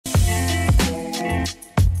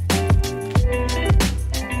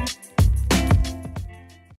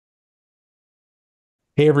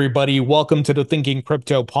Hey everybody, welcome to the Thinking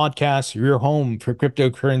Crypto podcast, your home for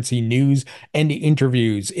cryptocurrency news and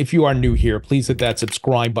interviews. If you are new here, please hit that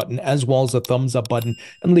subscribe button as well as the thumbs up button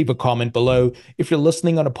and leave a comment below. If you're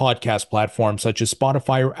listening on a podcast platform such as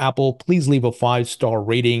Spotify or Apple, please leave a 5-star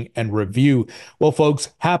rating and review. Well, folks,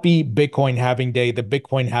 happy Bitcoin halving day. The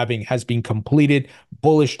Bitcoin halving has been completed.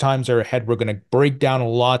 Bullish times are ahead. We're going to break down a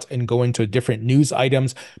lot and go into different news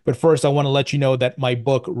items. But first, I want to let you know that my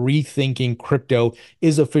book, Rethinking Crypto,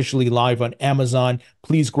 is officially live on Amazon.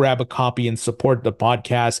 Please grab a copy and support the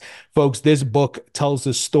podcast. Folks, this book tells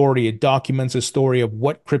a story. It documents a story of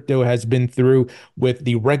what crypto has been through with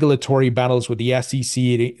the regulatory battles with the SEC.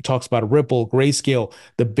 It talks about Ripple, Grayscale,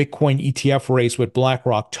 the Bitcoin ETF race with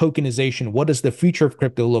BlackRock, tokenization. What does the future of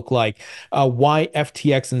crypto look like? Why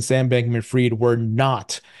FTX and Sam Bankman-Fried were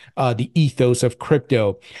not the ethos of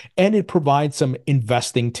crypto. And it provides some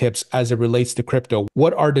investing tips as it relates to crypto.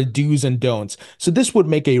 What are the do's and don'ts? So this would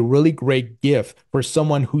make a really great gift for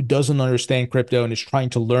someone who doesn't understand crypto and is trying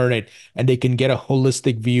to learn it, and they can get a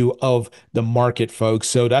holistic view of the market, folks.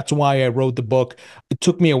 So that's why I wrote the book. It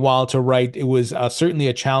took me a while to write. It was certainly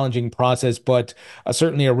a challenging process, but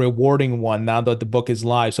certainly a rewarding one now that the book is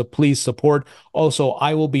live. So please support. Also,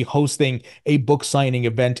 I will be hosting a book signing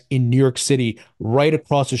event in New York City, right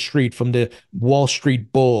across the street from the Wall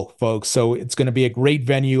Street Bull, folks. So it's going to be a great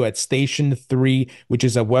venue at Station 3, which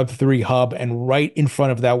is a Web3 hub, and right in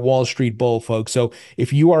front of that Wall Street Bull, folks. So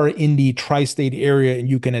if you are in the tri-state area and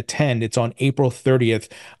you can attend, it's on April 30th.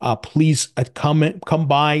 Please come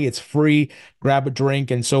by. It's free. Grab a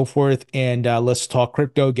drink and so forth, and let's talk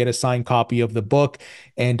crypto. Get a signed copy of the book,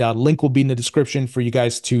 and link will be in the description for you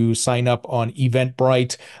guys to sign up on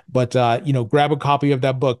Eventbrite. But grab a copy of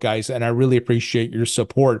that book, guys, and I really appreciate your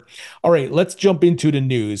support. All right, let's jump into the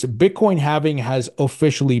news. Bitcoin halving has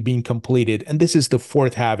officially been completed, and this is the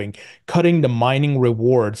fourth halving, cutting the mining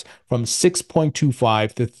rewards from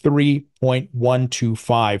 6.25 to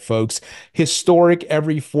 3.125, folks. Historic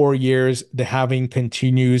every 4 years, the halving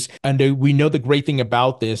continues. And we know the great thing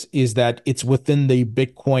about this is that it's within the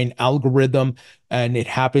Bitcoin algorithm, and it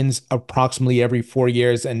happens approximately every 4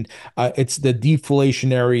 years. And it's the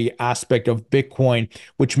deflationary aspect of Bitcoin,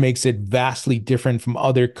 which makes it vastly different from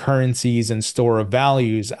other currencies and store of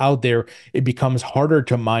values out there. It becomes harder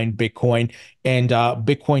to mine Bitcoin, and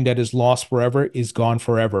Bitcoin that is lost forever is gone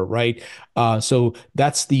forever, right? So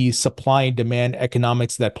that's the supply and demand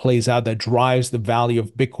economics that plays out, that drives the value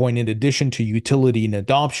of Bitcoin in addition to utility and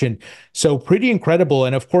adoption. So pretty incredible.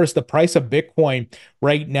 And of course, the price of Bitcoin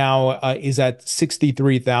right now is at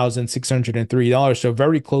 $63,603, so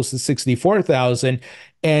very close to 64,000.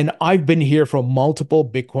 And I've been here for multiple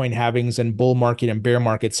Bitcoin halvings and bull market and bear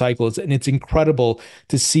market cycles, and it's incredible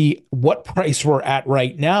to see what price we're at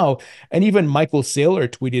right now. And even Michael Saylor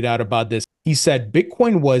tweeted out about this. He said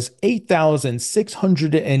Bitcoin was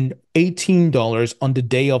 $8,618 on the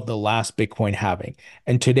day of the last Bitcoin halving,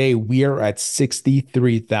 and today we are at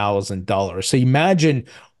 $63,000. So imagine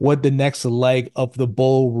what the next leg of the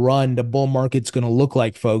bull run, the bull market's going to look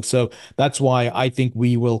like, folks. So that's why I think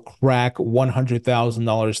we will crack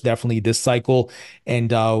 $100,000 definitely this cycle,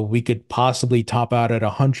 and we could possibly top out at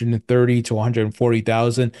 130 to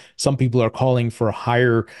 140,000. Some people are calling for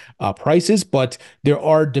higher prices, but there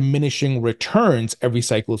are diminishing returns every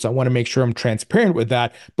cycle. So I want to make sure I'm transparent with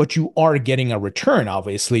that. But you are getting a return,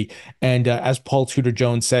 obviously. And as Paul Tudor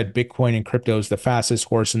Jones said, Bitcoin and crypto is the fastest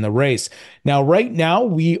horse in the race. Now, right now,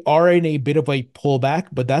 we are in a bit of a pullback,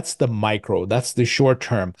 but that's the micro, that's the short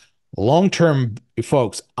term. Long term,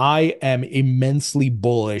 folks, I am immensely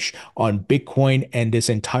bullish on Bitcoin and this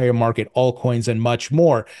entire market, altcoins, and much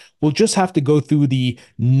more. We'll just have to go through the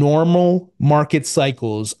normal market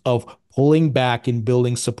cycles of pulling back and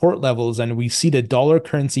building support levels. And we see the dollar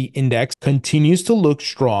currency index continues to look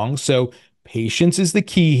strong. So patience is the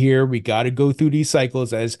key here. We got to go through these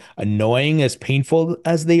cycles, as annoying, as painful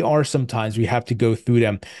as they are sometimes. We have to go through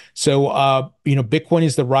them. So, Bitcoin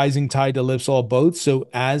is the rising tide that lifts all boats. So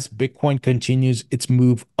as Bitcoin continues its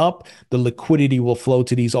move up, the liquidity will flow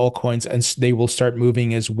to these altcoins and they will start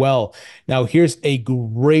moving as well. Now, here's a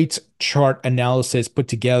great chart analysis put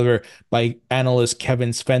together by analyst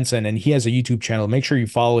Kevin Svensson, and he has a YouTube channel. Make sure you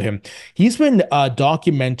follow him. He's been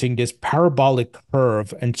documenting this parabolic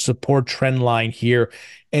curve and support trend line here,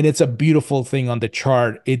 and it's a beautiful thing on the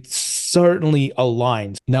chart. It's certainly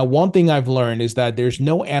aligns. Now, one thing I've learned is that there's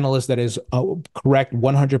no analyst that is correct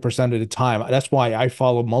 100% of the time. That's why I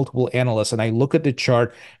follow multiple analysts and I look at the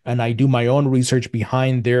chart and I do my own research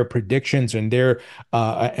behind their predictions and their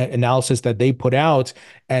analysis that they put out.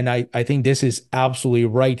 And I think this is absolutely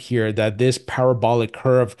right here that this parabolic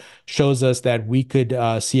curve shows us that we could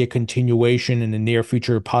see a continuation in the near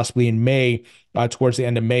future, possibly in May, towards the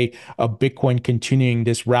end of May, of Bitcoin continuing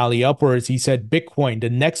this rally upwards. He said Bitcoin, the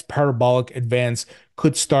next parabolic advance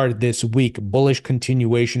could start this week. Bullish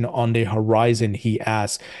continuation on the horizon, he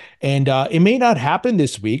asked. And it may not happen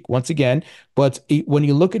this week, once again, but when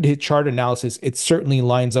you look at his chart analysis, it certainly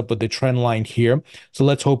lines up with the trend line here. So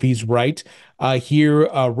let's hope he's right. Here,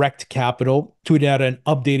 Rect Capital tweeted out an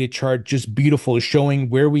updated chart, just beautiful, showing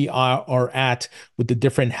where we are at with the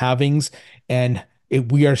different halvings. And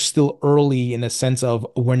we are still early in the sense of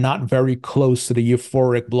we're not very close to the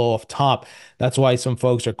euphoric blow off top. That's why some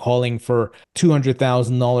folks are calling for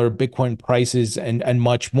 $200,000 Bitcoin prices and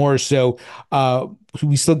much more. So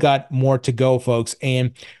we still got more to go, folks.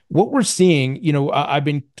 And what we're seeing, I've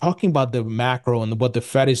been talking about the macro and what the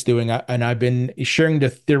Fed is doing, and I've been sharing the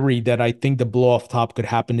theory that I think the blow off top could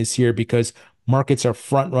happen this year because markets are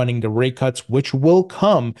front running the rate cuts, which will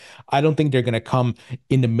come. I don't think they're going to come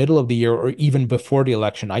in the middle of the year or even before the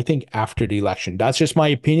election. I think after the election. That's just my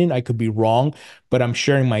opinion. I could be wrong, but I'm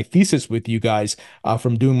sharing my thesis with you guys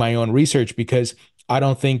from doing my own research because I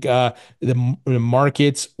don't think the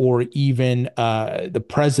markets or even the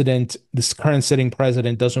president, this current sitting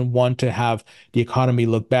president, doesn't want to have the economy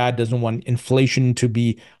look bad, doesn't want inflation to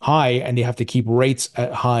be high, and they have to keep rates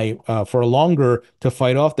high for longer to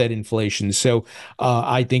fight off that inflation. So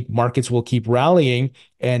I think markets will keep rallying.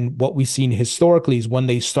 And what we've seen historically is when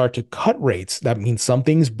they start to cut rates, that means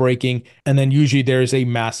something's breaking. And then usually there's a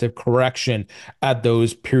massive correction at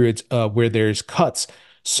those periods where there's cuts.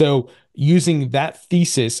 So using that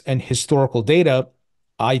thesis and historical data,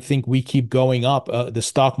 I think we keep going up the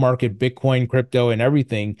stock market, Bitcoin, crypto, and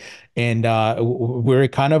everything. And we're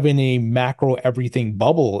kind of in a macro everything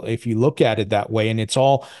bubble, if you look at it that way. And it's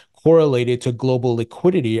all correlated to global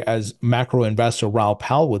liquidity, as macro investor Raoul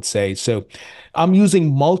Pal would say. So I'm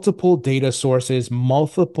using multiple data sources,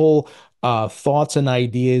 multiple thoughts and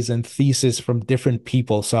ideas and thesis from different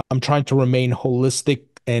people. So I'm trying to remain holistic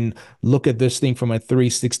and look at this thing from a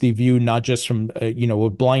 360 view, not just from,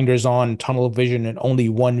 with blinders on, tunnel vision, and only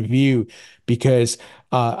one view, because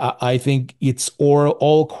I think it's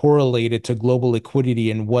all correlated to global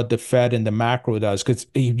liquidity and what the Fed and the macro does. Because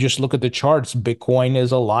you just look at the charts, Bitcoin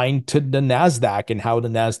is aligned to the NASDAQ and how the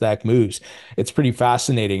NASDAQ moves. It's pretty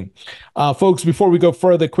fascinating. Folks, before we go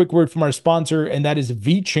further, quick word from our sponsor, and that is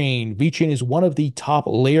VeChain. VeChain is one of the top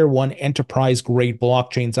layer one enterprise grade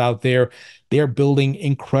blockchains out there. They're building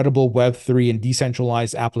incredible Web3 and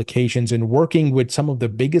decentralized applications and working with some of the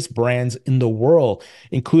biggest brands in the world,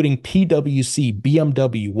 including PwC,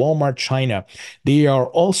 BMW, Walmart China. They are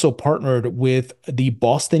also partnered with the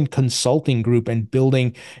Boston Consulting Group and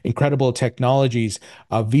building incredible technologies.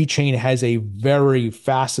 VeChain has a very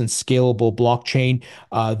fast and scalable blockchain.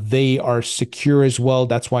 They are secure as well.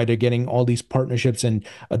 That's why they're getting all these partnerships and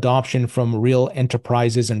adoption from real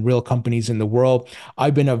enterprises and real companies in the world.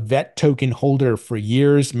 I've been a VET token holder for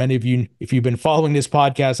years. Many of you, if you've been following this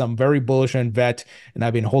podcast, I'm very bullish on VET, and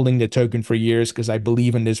I've been holding the token for years because I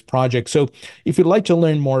believe in this project. So if you'd like to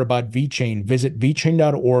learn more about VeChain, visit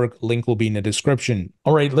vechain.org. Link will be in the description.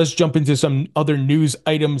 All right, let's jump into some other news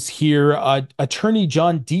items here. Attorney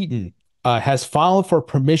John Deaton has filed for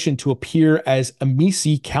permission to appear as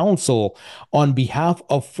amici counsel on behalf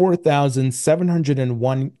of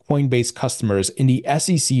 4,701 Coinbase customers in the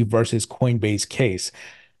SEC versus Coinbase case.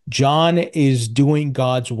 John is doing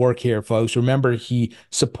God's work here, folks. Remember, he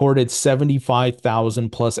supported 75,000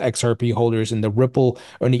 plus XRP holders in the Ripple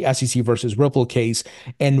or in the SEC versus Ripple case.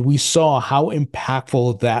 And we saw how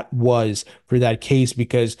impactful that was for that case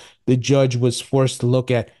because the judge was forced to look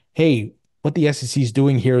at, hey, what the SEC is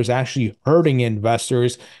doing here is actually hurting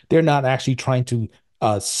investors. They're not actually trying to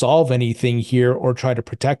solve anything here or try to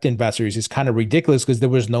protect investors. Is kind of ridiculous because there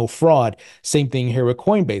was no fraud. Same thing here with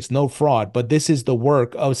Coinbase, no fraud. But this is the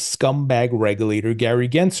work of scumbag regulator Gary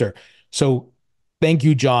Gensler. So thank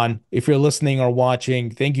you, John. If you're listening or watching,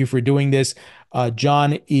 thank you for doing this.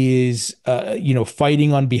 John is,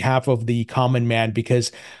 fighting on behalf of the common man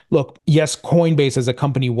because, look, yes, Coinbase as a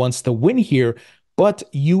company wants to win here, but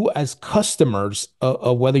you as customers,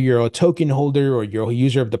 whether you're a token holder or you're a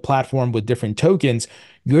user of the platform with different tokens,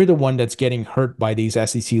 you're the one that's getting hurt by these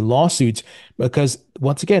SEC lawsuits because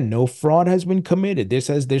once again, no fraud has been committed.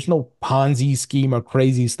 There's no Ponzi scheme or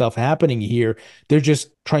crazy stuff happening here. They're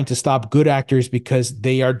just trying to stop good actors because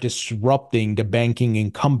they are disrupting the banking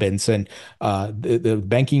incumbents, and the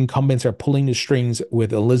banking incumbents are pulling the strings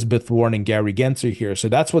with Elizabeth Warren and Gary Gensler here. So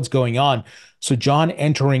that's what's going on. So John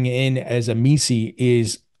entering in as a Misi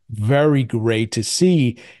is very great to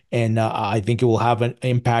see, and I think it will have an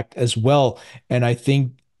impact as well. And I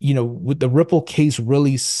think, with the Ripple case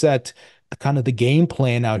really set kind of the game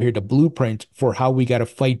plan out here, the blueprint for how we got to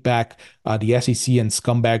fight back the SEC and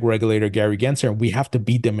scumbag regulator Gary Gensler. And we have to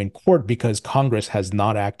beat them in court because Congress has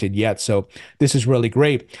not acted yet. So this is really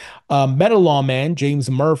great. Meta lawman James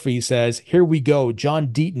Murphy says, here we go. John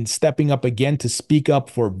Deaton stepping up again to speak up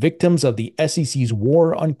for victims of the SEC's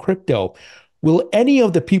war on crypto. Will any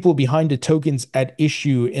of the people behind the tokens at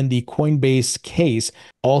issue in the Coinbase case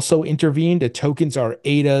also intervene? The tokens are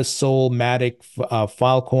ADA, Sol, Matic,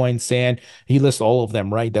 Filecoin, Sand. He lists all of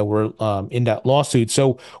them, right, that were in that lawsuit.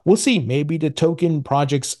 So we'll see. Maybe the token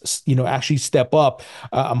projects, actually step up.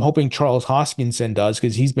 I'm hoping Charles Hoskinson does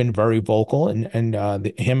because he's been very vocal, and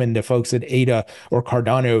him and the folks at ADA or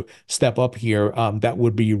Cardano step up here. That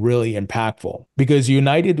would be really impactful because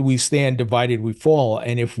united we stand, divided we fall.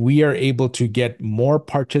 And if we are able to get more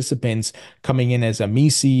participants coming in as a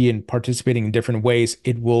Misi and participating in different ways,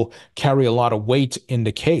 it will carry a lot of weight in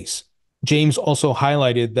the case. James also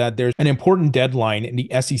highlighted that there's an important deadline in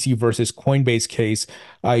the SEC versus Coinbase case.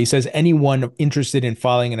 He says anyone interested in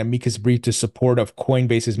filing an amicus brief to support of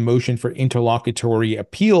Coinbase's motion for interlocutory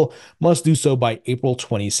appeal must do so by April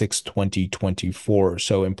 26, 2024.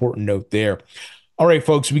 So important note there. All right,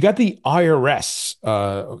 folks, we got the IRS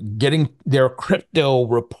getting their crypto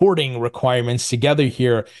reporting requirements together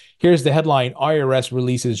here. Here's the headline. IRS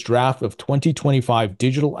releases draft of 2025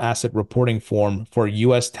 digital asset reporting form for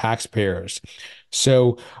U.S. taxpayers.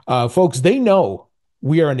 So, folks, they know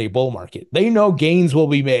we are in a bull market. They know gains will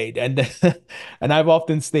be made. And, and I've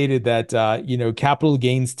often stated that, capital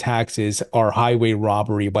gains taxes are highway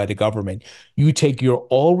robbery by the government. You take your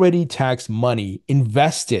already taxed money,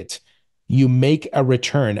 invest it, you make a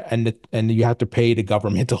return, and you have to pay the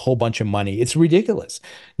government a whole bunch of money. It's ridiculous.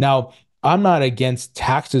 Now, I'm not against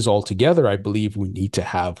taxes altogether. I believe we need to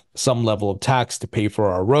have some level of tax to pay for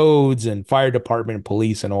our roads and fire department,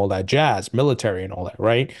 police, and all that jazz, military and all that,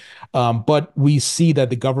 right? But we see that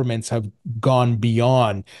the governments have gone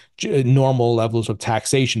beyond normal levels of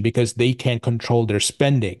taxation because they can't control their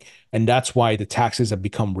spending. And that's why the taxes have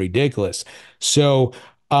become ridiculous. So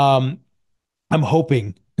I'm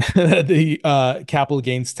hoping the capital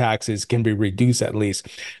gains taxes can be reduced at least.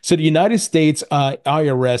 So the United States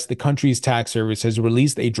IRS, the country's tax service, has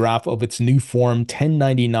released a draft of its new Form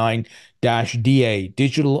 1099-DA,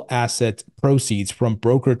 digital asset proceeds from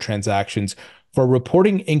broker transactions, for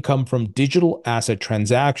reporting income from digital asset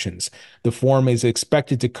transactions. The form is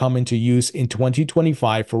expected to come into use in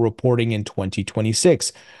 2025 for reporting in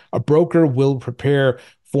 2026. A broker will prepare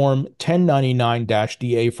Form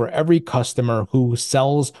 1099-DA for every customer who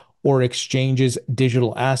sells or exchanges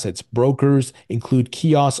digital assets. Brokers include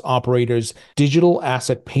kiosk operators, digital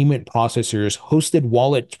asset payment processors, hosted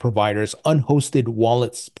wallet providers, unhosted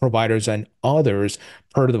wallets providers, and others.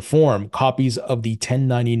 Per the form, copies of the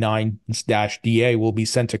 1099-DA will be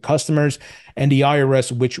sent to customers and the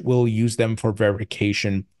IRS, which will use them for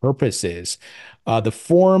verification purposes. The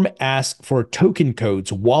form asks for token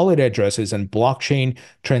codes, wallet addresses, and blockchain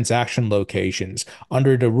transaction locations.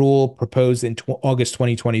 Under the rule proposed in August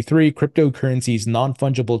 2023, cryptocurrencies,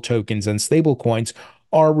 non-fungible tokens, and stablecoins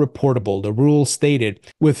are reportable. The rule stated,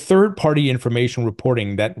 with third-party information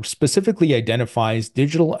reporting that specifically identifies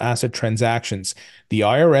digital asset transactions, the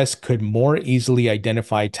IRS could more easily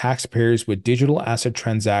identify taxpayers with digital asset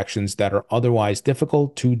transactions that are otherwise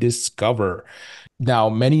difficult to discover. Now,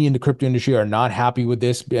 many in the crypto industry are not happy with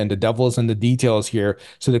this, and the devil's in the details here.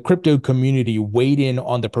 So the crypto community weighed in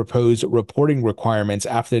on the proposed reporting requirements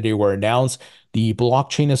after they were announced. The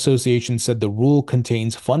Blockchain Association said the rule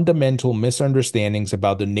contains fundamental misunderstandings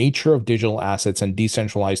about the nature of digital assets and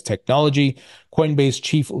decentralized technology. Coinbase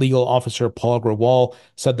Chief Legal Officer Paul Grewal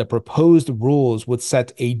said the proposed rules would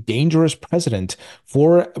set a dangerous precedent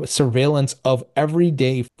for surveillance of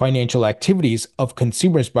everyday financial activities of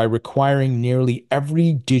consumers by requiring nearly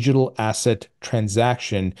every digital asset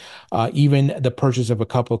transaction, even the purchase of a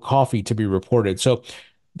cup of coffee, to be reported. So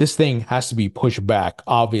this thing has to be pushed back,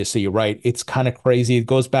 obviously, right? It's kind of crazy. It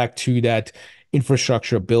goes back to that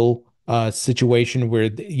infrastructure bill situation where,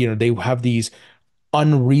 they have these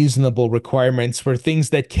unreasonable requirements for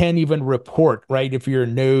things that can't even report, right? If you're a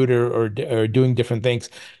node or doing different things.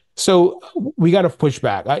 So we got to push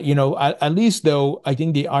back. At least though, I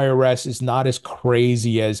think the IRS is not as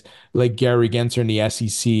crazy as like Gary Gensler and the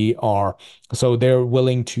SEC are. So they're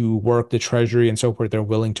willing to work the Treasury and so forth. They're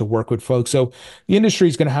willing to work with folks. So the industry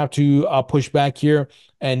is going to have to push back here.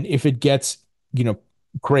 And if it gets, you know,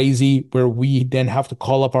 crazy where we then have to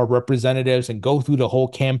call up our representatives and go through the whole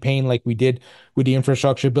campaign like we did with the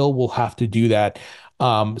infrastructure bill, we'll have to do that.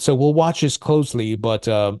 So we'll watch this closely, but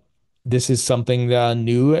this is something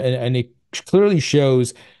new, and it clearly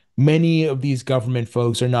shows many of these government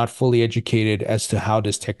folks are not fully educated as to how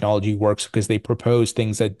this technology works because they propose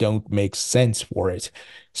things that don't make sense for it.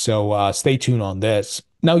 So stay tuned on this.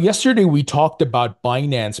 Now, yesterday we talked about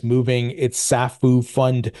Binance moving its SAFU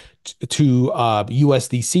fund to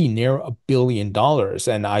USDC near $1 billion.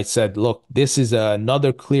 And I said, look, this is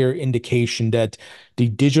another clear indication that the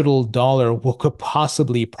digital dollar will could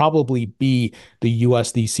possibly probably be the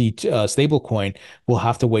USDC stablecoin. We'll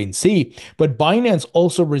have to wait and see. But Binance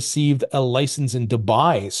also received a license in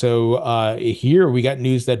Dubai. So here we got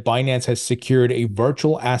news that Binance has secured a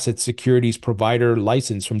virtual asset securities provider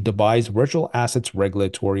license from Dubai's Virtual Assets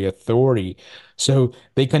Regulatory Authority. So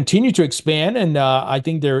they continue to expand, and I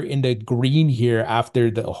think they're in the green here after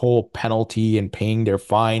the whole penalty and paying their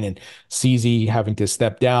fine and CZ having to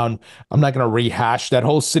step down. I'm not going to rehash that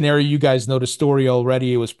whole scenario. You guys know the story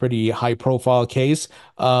already. It was pretty high profile case.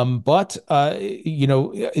 But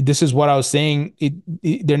this is what I was saying.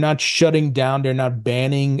 They're not shutting down. They're not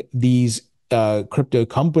banning these crypto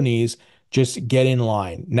companies. Just get in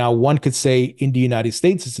line. Now, one could say in the United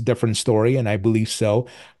States, it's a different story, and I believe so,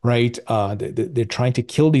 right? They're trying to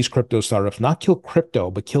kill these crypto startups, not kill crypto,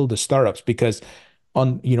 but kill the startups because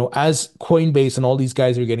as Coinbase and all these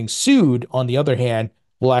guys are getting sued, on the other hand,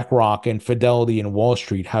 BlackRock and Fidelity and Wall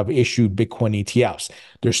Street have issued Bitcoin ETFs.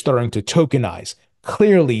 They're starting to tokenize.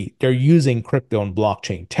 Clearly, they're using crypto and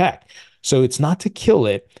blockchain tech. So it's not to kill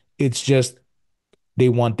it. It's just they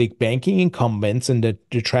want the banking incumbents and the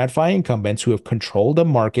TradFi incumbents who have controlled the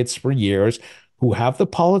markets for years, who have the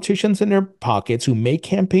politicians in their pockets, who make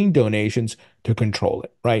campaign donations to control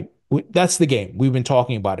it, right? That's the game. We've been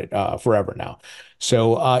talking about it forever now.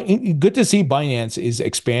 So good to see Binance is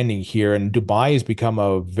expanding here, and Dubai has become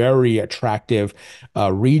a very attractive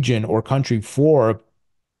region or country for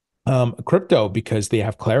crypto because they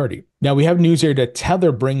have clarity. Now we have news here that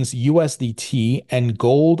Tether brings USDT and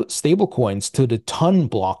gold stablecoins to the Ton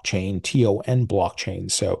blockchain, TON blockchain.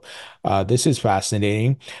 So this is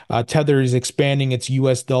fascinating. Tether is expanding its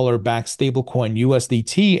US dollar-backed stablecoin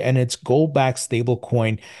USDT and its gold-backed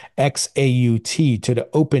stablecoin XAUT to the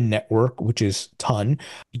Open Network, which is Ton.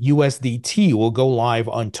 USDT will go live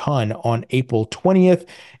on Ton on April 20th,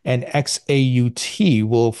 and XAUT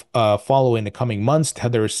will follow in the coming months.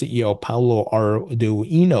 Tether CEO Paulo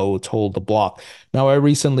Arduino told the block. Now, I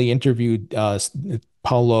recently interviewed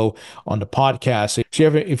Paulo on the podcast.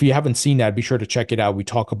 If you haven't seen that, be sure to check it out. We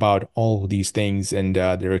talk about all of these things and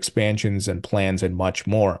their expansions and plans and much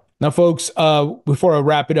more. Now, folks, before I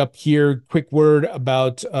wrap it up here, quick word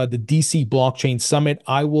about the DC Blockchain Summit.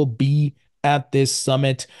 I will be at this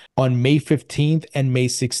summit on May 15th and May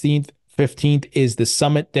 16th. 15th is the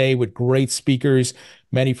summit day with great speakers,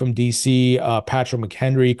 many from DC, Patrick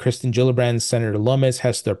McHenry, Kristen Gillibrand, Senator Lummis,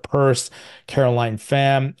 Hester Peirce, Caroline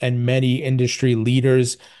Pham, and many industry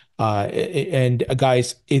leaders. And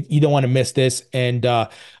guys, you don't want to miss this. And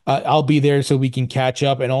I'll be there so we can catch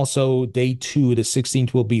up. And also day 2, the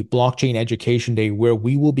 16th, will be Blockchain Education Day, where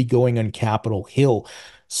we will be going on Capitol Hill.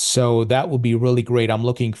 So that will be really great. I'm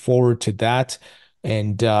looking forward to that.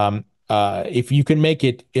 And if you can make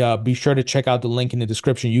it, be sure to check out the link in the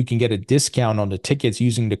description. You can get a discount on the tickets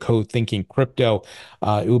using the code Thinking Crypto.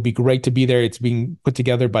 It would be great to be there. It's being put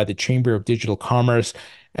together by the Chamber of Digital Commerce.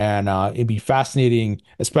 And it'd be fascinating,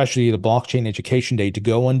 especially the Blockchain Education Day, to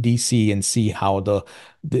go on DC and see how the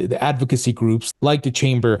advocacy groups like the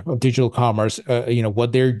Chamber of Digital Commerce,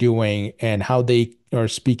 what they're doing and how they are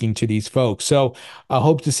speaking to these folks. So I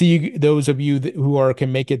hope to see you, those of you who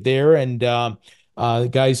can make it there. And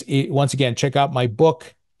guys, once again, check out my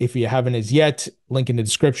book if you haven't as yet. Link in the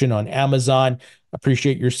description on Amazon.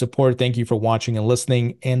 Appreciate your support. Thank you for watching and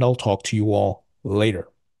listening, and I'll talk to you all later.